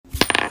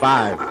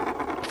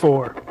5,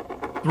 4,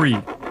 3, 2.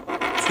 1.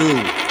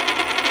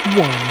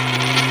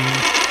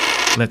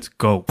 let's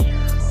go.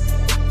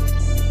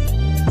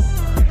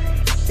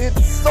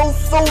 It's so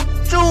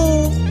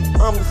true.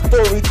 I'm the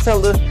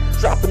storyteller,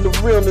 dropping the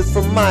realness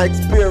from my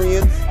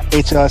experience.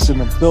 HLS in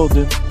the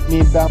building. Me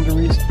and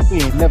Boundaries,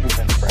 we ain't never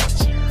been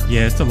friends.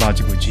 Yeah, it's the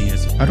logical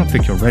genius. I don't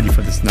think you're ready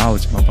for this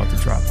knowledge I'm about to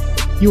drop.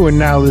 You are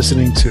now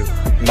listening to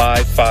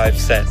My 5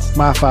 cents.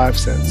 My 5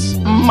 cents.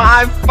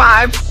 My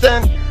 5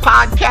 cent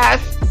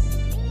podcast.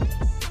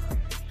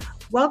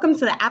 Welcome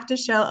to the after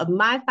show of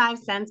My 5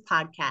 Cents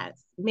podcast.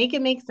 Make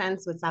it make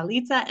sense with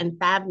Salita and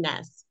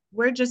Fabness.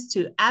 We're just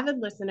two avid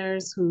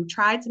listeners who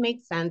try to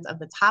make sense of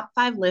the top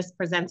 5 lists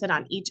presented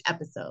on each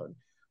episode.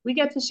 We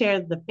get to share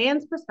the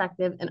fans'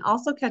 perspective and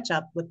also catch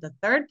up with the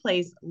third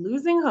place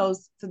losing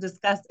hosts to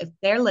discuss if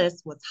their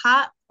list was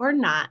hot or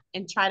not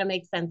and try to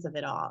make sense of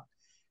it all.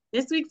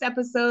 This week's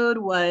episode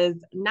was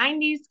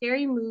 90s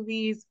scary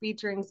movies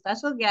featuring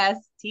special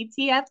guest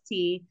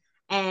TTFT,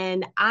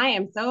 and I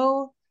am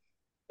so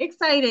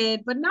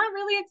excited, but not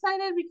really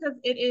excited because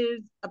it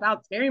is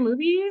about scary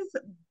movies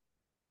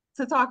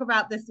to talk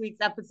about this week's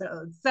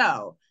episode.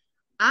 So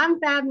I'm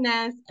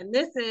Fabness, and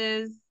this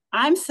is...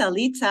 I'm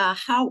Salita.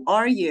 How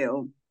are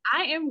you?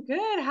 I am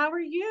good. How are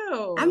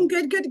you? I'm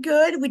good.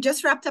 We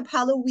just wrapped up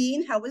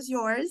Halloween. How was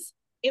yours?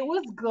 It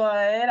was good.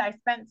 I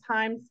spent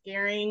time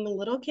scaring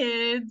little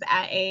kids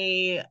at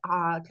a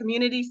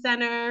community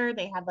center.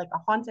 They had like a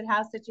haunted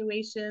house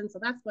situation. So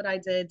that's what I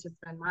did to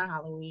spend my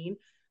Halloween.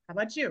 How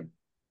about you?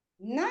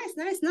 Nice.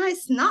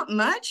 Not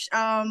much.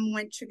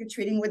 Went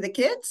trick-or-treating with the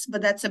kids,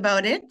 but that's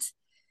about it.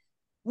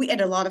 We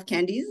ate a lot of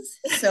candies.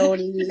 So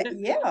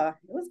yeah, it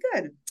was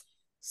good.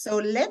 So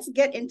let's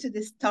get into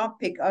this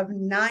topic of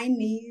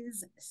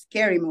 90s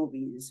scary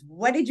movies.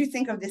 What did you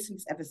think of this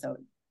week's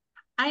episode?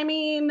 I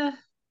mean,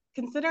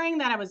 considering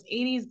that I was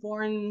 80s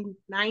born,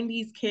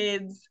 90s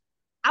kids,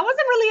 I wasn't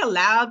really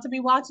allowed to be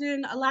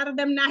watching a lot of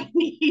them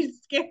 90s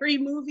scary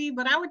movie,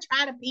 but I would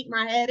try to peek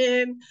my head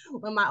in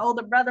when my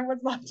older brother was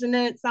watching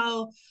it.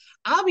 So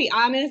I'll be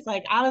honest,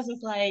 like I was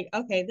just like,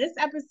 okay, this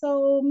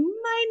episode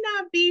might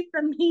not be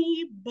for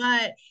me,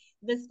 but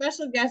the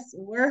special guests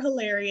were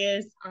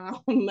hilarious.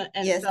 And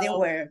yes, they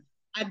were.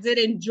 I did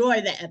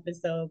enjoy the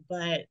episode,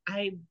 but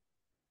I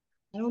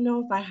don't know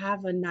if I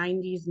have a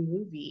 90s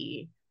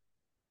movie.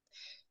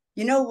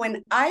 You know,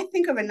 when I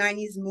think of a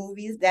 90s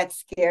movie that's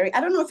scary, I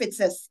don't know if it's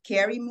a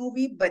scary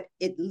movie, but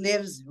it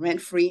lives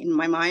rent-free in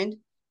my mind.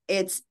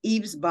 It's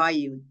Eve's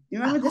Bayou. You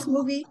remember this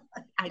movie?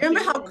 You remember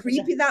how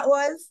creepy that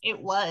was?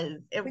 It was.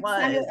 With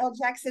Samuel L.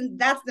 Jackson.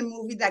 That's the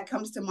movie that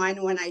comes to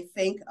mind when I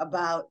think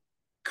about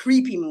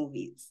creepy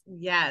movies.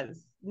 Yes.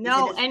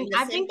 No, and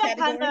I think that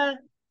kind of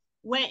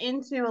went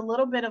into a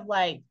little bit of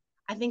like,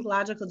 I think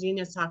Logical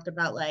Genius talked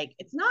about like,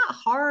 it's not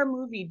horror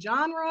movie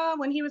genre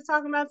when he was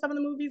talking about some of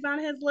the movies on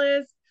his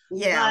list.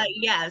 Yeah.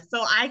 Yeah.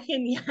 So I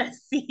can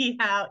see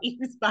how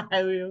Eve's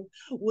Bayou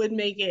would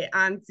make it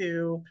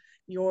onto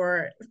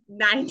your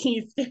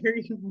 90s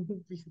scary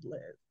movie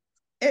list.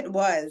 It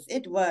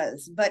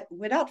was. But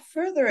without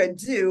further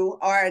ado,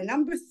 our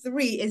number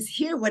 3 is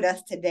here with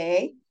us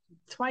today.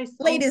 Twice.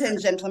 Ladies and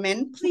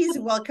gentlemen, please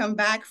welcome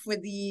back for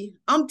the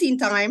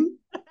umpteenth time,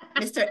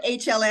 Mr.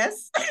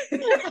 HLS.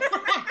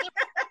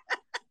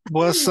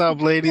 What's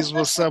up, ladies?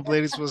 What's up?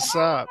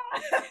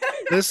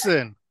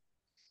 Listen,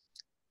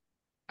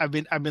 I've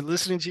been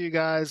listening to you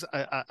guys.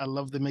 I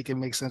love the Make It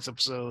Make Sense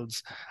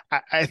episodes.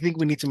 I think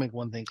we need to make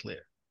one thing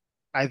clear.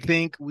 I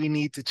think we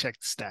need to check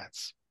the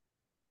stats.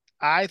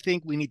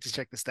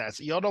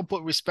 Y'all don't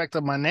put respect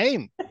on my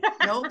name.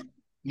 Nope.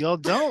 Y'all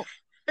don't.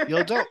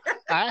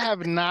 I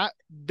have not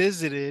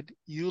visited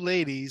you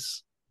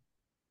ladies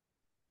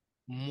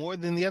more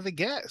than the other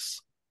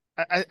guests.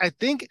 I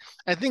think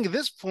at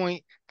this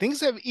point things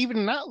have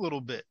evened out a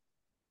little bit.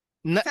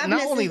 Not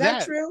only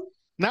that, true?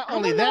 Not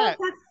only that.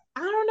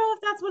 I don't know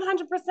if that's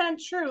 100%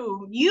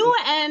 true. You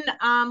and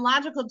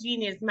Logical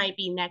Genius might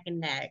be neck and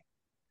neck.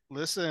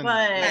 Listen,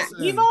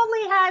 you've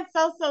only had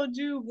So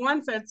Jew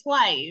once or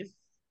twice.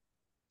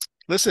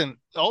 Listen,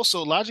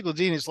 also Logical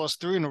Genius lost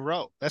 3 in a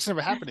row. That's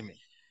never happened to me.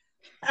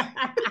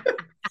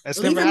 That's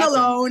Leave never him happened.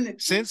 alone.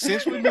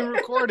 Since we've been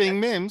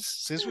recording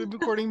Mims,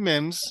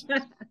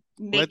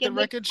 let the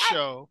record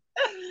show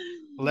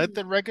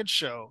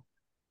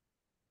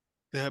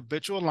the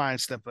habitual line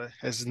stepper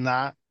has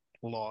not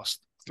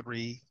lost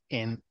 3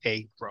 in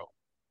a row.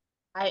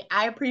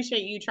 I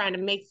appreciate you trying to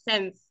make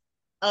sense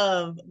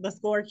of the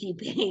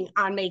scorekeeping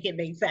on Make It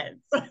Make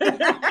Sense.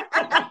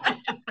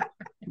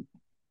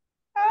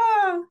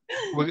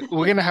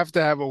 We're gonna have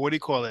to have a, what do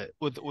you call it,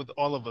 with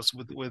all of us,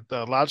 with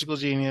Logical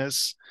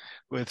Genius,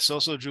 with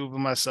Soso Juve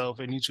and myself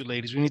and you two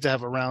ladies. We need to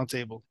have a round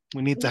table.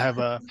 We need to have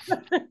a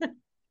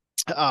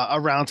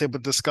round table to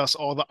discuss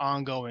all the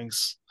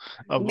ongoings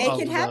of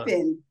it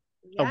happen.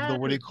 Of the,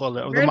 what do you call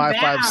it, of the My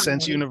 5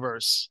 Cents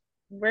universe.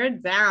 We're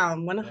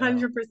down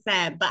 100%.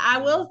 But I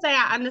will say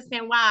I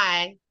understand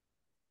why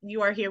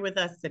you are here with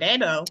us today,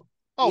 though.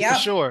 Oh,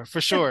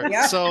 for sure.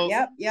 Yep. So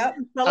yep.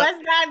 So let's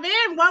dive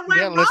in. What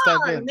went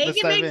wrong? Make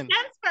it make sense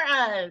for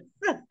Yes.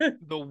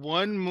 The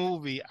one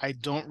movie I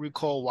don't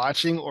recall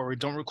watching or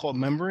don't recall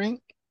remembering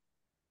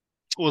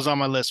was on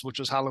my list, which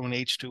was Halloween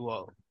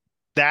H2O.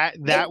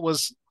 That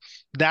was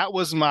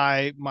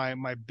my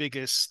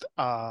biggest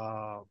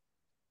I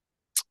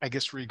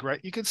guess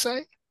regret, you could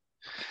say.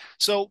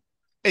 So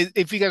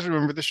if you guys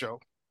remember the show,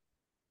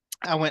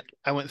 I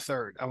went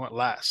third. I went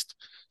last.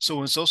 So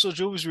when Social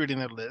Jew was reading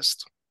their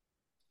list,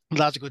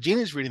 Logical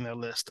Genius reading their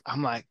list,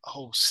 I'm like,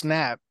 oh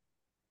snap.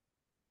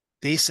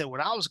 They said what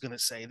I was gonna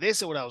say. They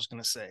said what I was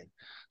gonna say.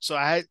 So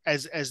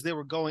as they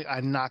were going,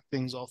 I knocked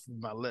things off of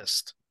my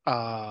list.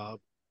 And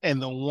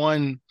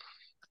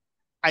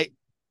I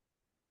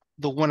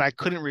the one I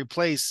couldn't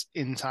replace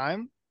in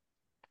time,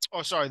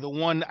 or sorry, the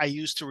one I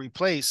used to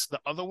replace the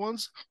other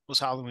ones was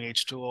Halloween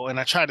H2O. And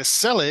I tried to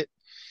sell it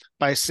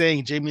by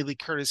saying Jamie Lee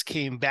Curtis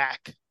came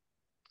back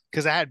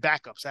because I had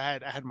backups. I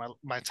had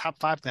my top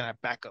five, then I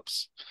had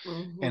backups.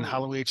 And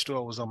Halloween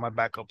H2O was on my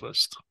backup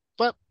list.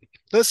 But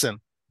listen,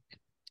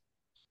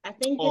 I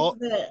think it's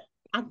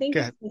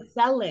the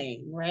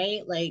selling,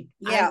 right? Like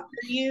I hear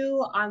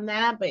you on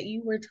that, but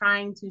you were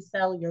trying to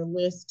sell your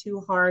list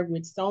too hard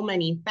with so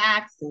many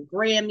facts and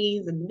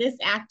Grammys and this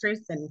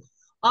actress and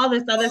all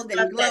this other Golden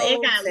stuff that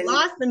it got Globes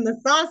lost in the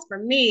sauce for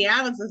me.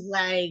 I was just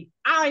like,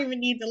 I don't even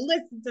need to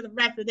listen to the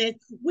rest of this.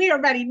 We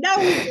already know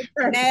who's the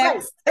first.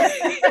 Next.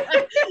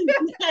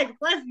 Next,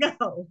 let's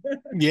go.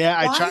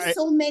 Yeah, Why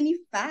so many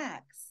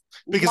facts?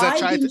 Because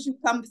Why didn't you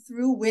come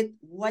through with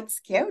what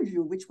scared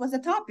you, which was a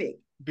topic?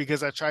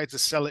 Because I tried to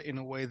sell it in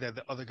a way that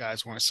the other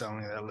guys weren't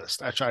selling that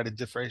list. I tried to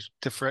different.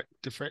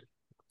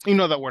 You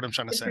know that word I'm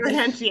trying to say.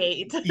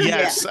 Differentiate.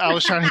 Yes, I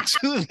was trying to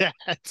do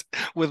that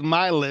with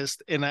my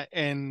list, and I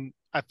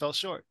fell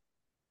short.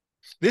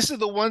 This is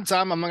the one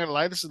time, I'm not gonna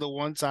lie, this is the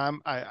one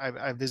time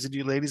I visited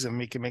you ladies and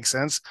make it make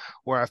sense,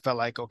 where I felt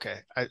like, okay,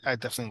 I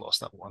definitely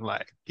lost that one.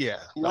 Like, yeah,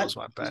 that was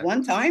my bad.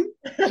 One time?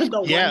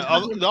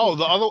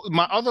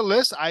 My other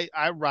list,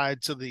 I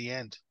ride to the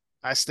end.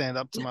 I stand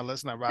up to my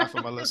list and I ride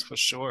for my list for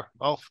sure.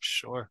 Oh, for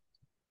sure.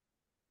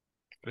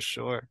 For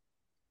sure.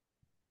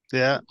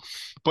 Yeah.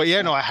 But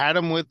yeah, no, I had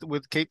him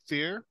with Cape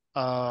Fear.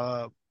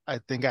 I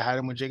think I had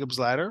him with Jacob's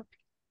Ladder.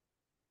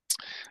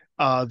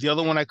 The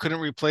other one I couldn't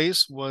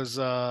replace was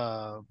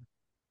the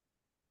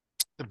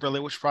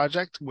Blair Witch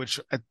Project, which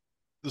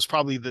was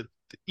probably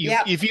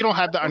if you don't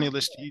have that on your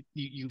list,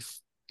 you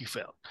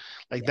failed.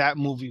 Like that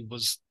movie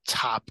was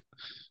top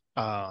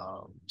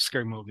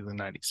scary movie of the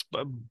 90's,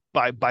 but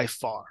by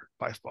far.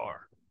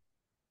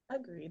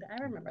 Agreed.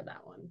 I remember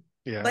that one.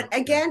 Yeah. But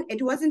again,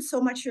 it wasn't so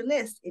much your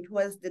list, it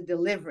was the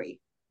delivery.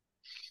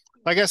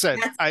 Like I said,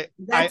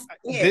 that's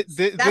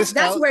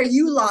where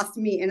you lost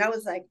me. And I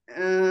was like,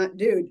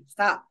 dude,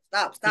 stop.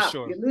 For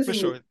sure, You're losing for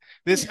sure. me.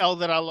 This L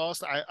that I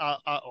lost,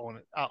 I own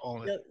it. I'll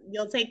own it.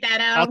 You'll take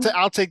that out.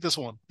 I'll take this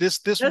one. This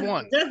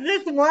one. Just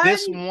this one.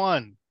 This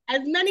one.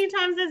 As many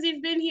times as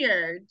you've been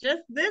here,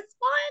 just this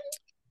one.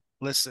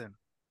 Listen,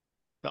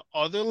 the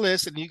other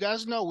list, and you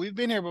guys know we've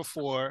been here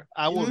before.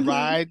 I would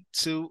ride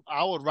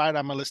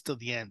on my list till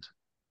the end.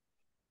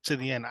 To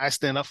the end. I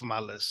stand up for my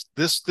list.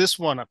 This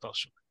one I fell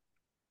short.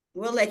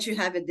 We'll let you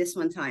have it this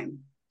one time.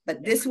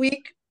 But this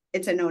week,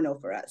 it's a no-no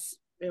for us.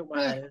 It was.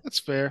 Yeah, that's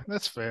fair.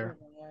 That's fair.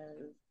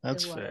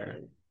 That's fair.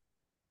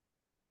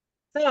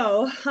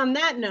 So on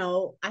that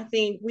note, I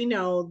think we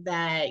know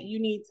that you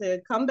need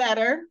to come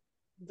better,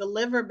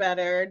 deliver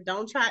better.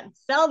 Don't try to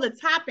sell the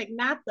topic,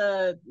 not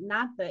the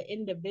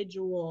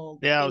individual.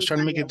 Yeah, I was trying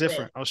to make it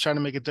different.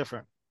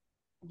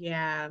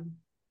 Yeah.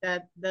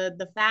 That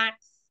the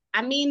facts.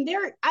 I mean,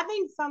 I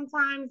think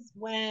sometimes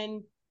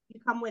when you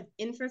come with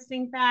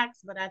interesting facts,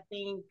 but I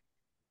think,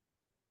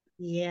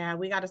 yeah,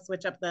 we got to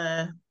switch up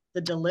the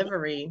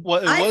delivery.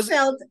 Well, I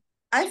felt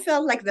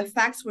like the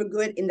facts were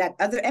good in that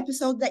other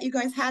episode that you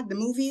guys had, the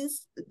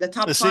movies, the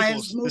top the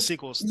five sequels, movies. the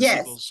sequels.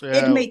 Yes, the sequels.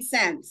 Yeah. It made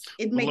sense.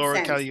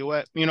 Laura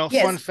Caluette. You know,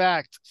 yes. Fun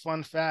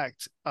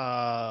fact.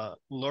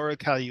 Laura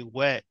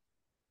Caluette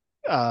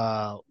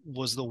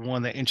was the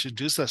one that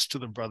introduced us to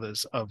the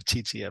brothers of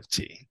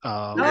TTFT.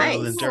 Nice.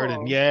 Royal and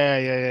Durden.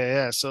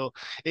 Yeah. So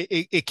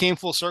it came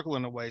full circle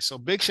in a way. So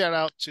big shout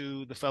out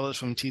to the fellas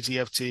from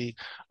TTFT,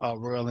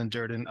 Royal and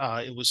Durden.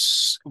 It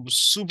was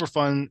super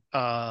fun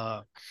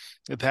to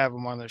have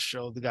them on their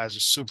show. The guys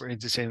are super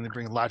entertaining. They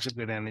bring lots of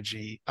good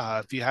energy.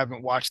 If you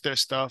haven't watched their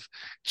stuff,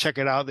 check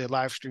it out. They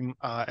live stream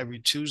every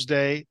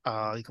Tuesday.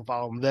 You can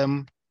follow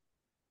them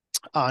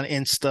on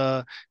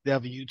Insta. They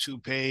have a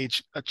YouTube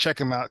page. Check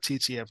them out,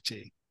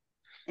 TTFT.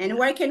 And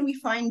where can we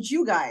find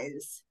you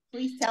guys?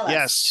 Please tell us.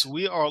 Yes,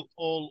 we are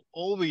all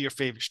over your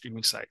favorite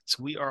streaming sites.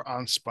 We are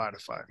on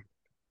Spotify.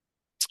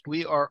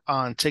 We are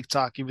on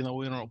TikTok, even though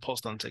we don't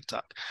post on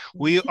TikTok.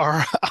 We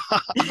are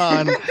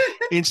on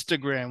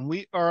Instagram.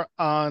 We are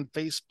on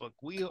Facebook.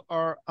 We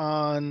are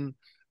on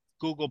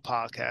Google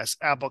Podcasts,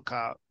 Apple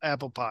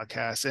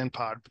Podcasts, and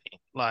Podbean.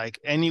 Like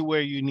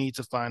anywhere you need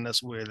to find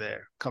us, we're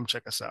there. Come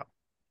check us out.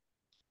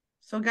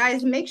 So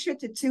guys, make sure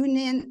to tune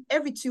in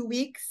every 2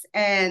 weeks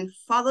and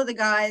follow the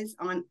guys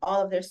on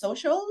all of their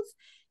socials.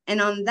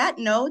 And on that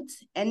note,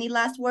 any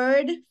last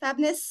word,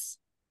 Fabness?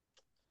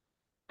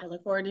 I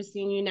look forward to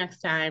seeing you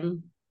next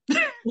time. You'll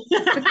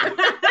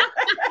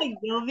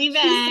be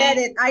back. She said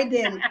it. I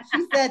didn't.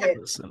 She said it.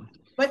 Listen.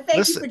 But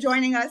thank you for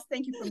joining us.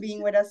 Thank you for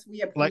being with us.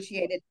 We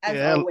appreciate it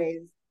as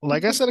always.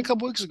 Like I said a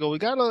couple weeks ago, we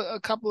got a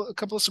couple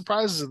of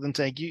surprises in the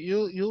tank.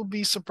 You'll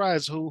be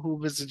surprised who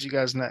visits you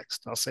guys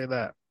next. I'll say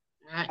that.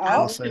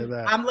 I'll say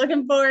that. I'm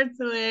looking forward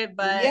to it,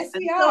 but yes,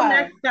 we until are.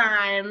 next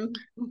time.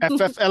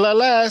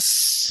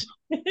 FFLLS.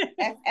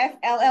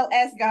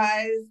 FFLLS,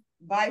 guys.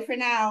 Bye for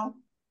now.